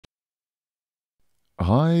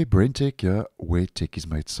Hi, BrenTech here, where tech is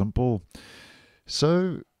made simple.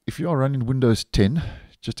 So, if you are running Windows 10,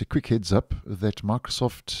 just a quick heads up that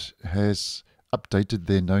Microsoft has updated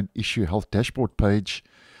their known issue health dashboard page,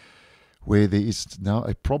 where there is now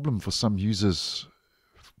a problem for some users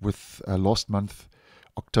with last month,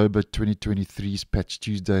 October 2023's Patch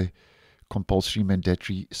Tuesday compulsory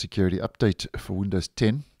mandatory security update for Windows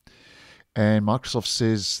 10. And Microsoft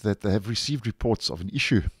says that they have received reports of an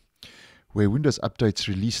issue where Windows updates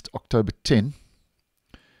released October 10,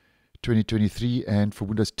 2023, and for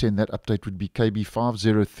Windows 10 that update would be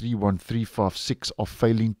KB5031356 are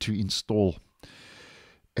failing to install.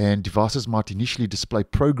 And devices might initially display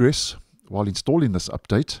progress while installing this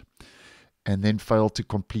update and then fail to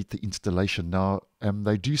complete the installation. Now,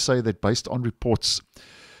 they do say that based on reports,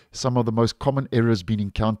 some of the most common errors being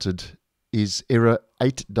encountered is error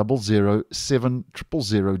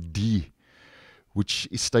 800700D, which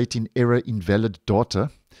is stating error invalid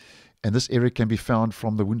data. And this error can be found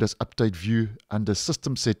from the Windows Update view under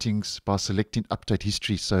System Settings by selecting Update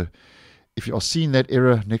History. So if you are seeing that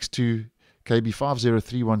error next to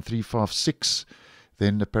KB5031356,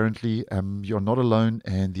 then apparently you're not alone,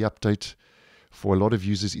 and the update for a lot of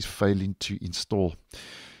users is failing to install.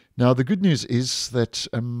 Now, the good news is that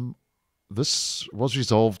this was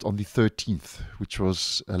resolved on the 13th, which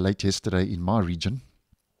was late yesterday in my region.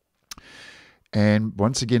 And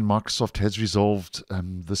once again, Microsoft has resolved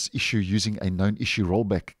this issue using a known issue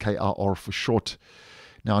rollback, KRR for short.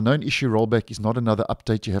 Now, a known issue rollback is not another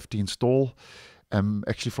update you have to install.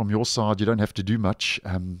 Actually, from your side, you don't have to do much.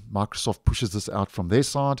 Microsoft pushes this out from their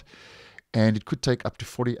side, and it could take up to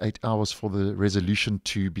 48 hours for the resolution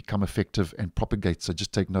to become effective and propagate. So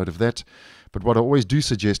just take note of that. But what I always do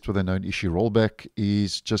suggest with a known issue rollback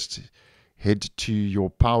is just head to your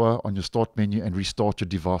power on your start menu and restart your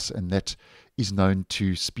device, and that is known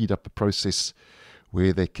to speed up the process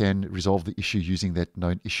where they can resolve the issue using that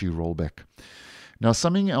known issue rollback. Now,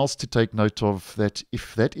 something else to take note of, that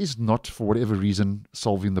if that is not, for whatever reason,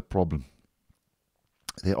 solving the problem,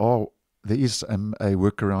 there is a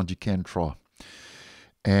workaround you can try.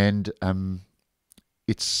 And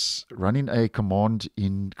it's running a command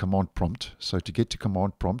in command prompt. So to get to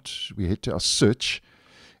command prompt, we head to our search,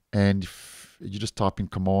 and if you just type in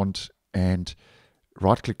command and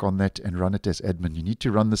right click on that and run it as admin. You need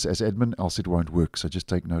to run this as admin, else it won't work. So just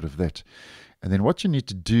take note of that. And then what you need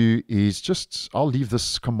to do is I'll leave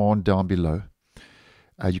this command down below.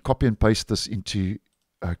 You copy and paste this into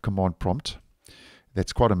command prompt.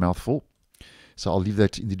 That's quite a mouthful. So I'll leave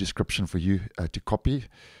that in the description for you to copy.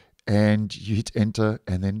 And you hit enter,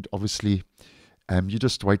 and then obviously you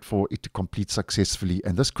just wait for it to complete successfully.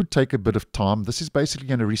 And this could take a bit of time. This is basically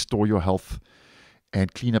going to restore your health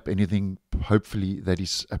and clean up anything, hopefully, that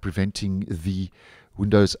is preventing the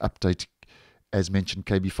Windows update, as mentioned,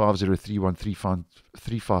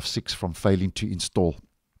 KB5031356 from failing to install.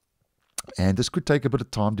 And this could take a bit of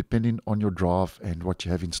time depending on your drive and what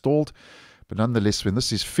you have installed. But nonetheless, when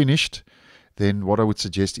this is finished, then what I would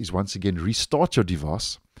suggest is once again restart your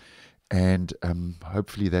device. And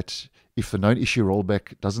hopefully that, if the known issue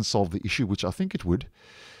rollback doesn't solve the issue, which I think it would,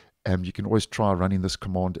 you can always try running this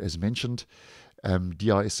command as mentioned.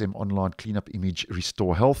 DISM online cleanup image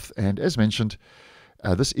restore health. And as mentioned,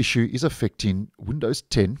 this issue is affecting Windows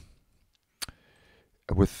 10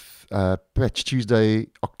 with Patch Tuesday,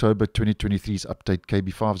 October 2023's update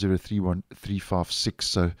KB5031356.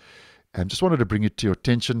 So just wanted to bring it to your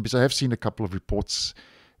attention because I have seen a couple of reports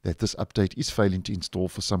that this update is failing to install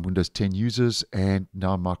for some Windows 10 users, and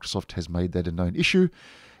now Microsoft has made that a known issue,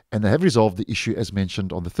 and they have resolved the issue as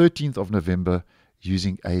mentioned on the 13th of November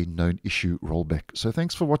using a known issue rollback. So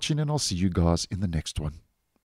thanks for watching, and I'll see you guys in the next one.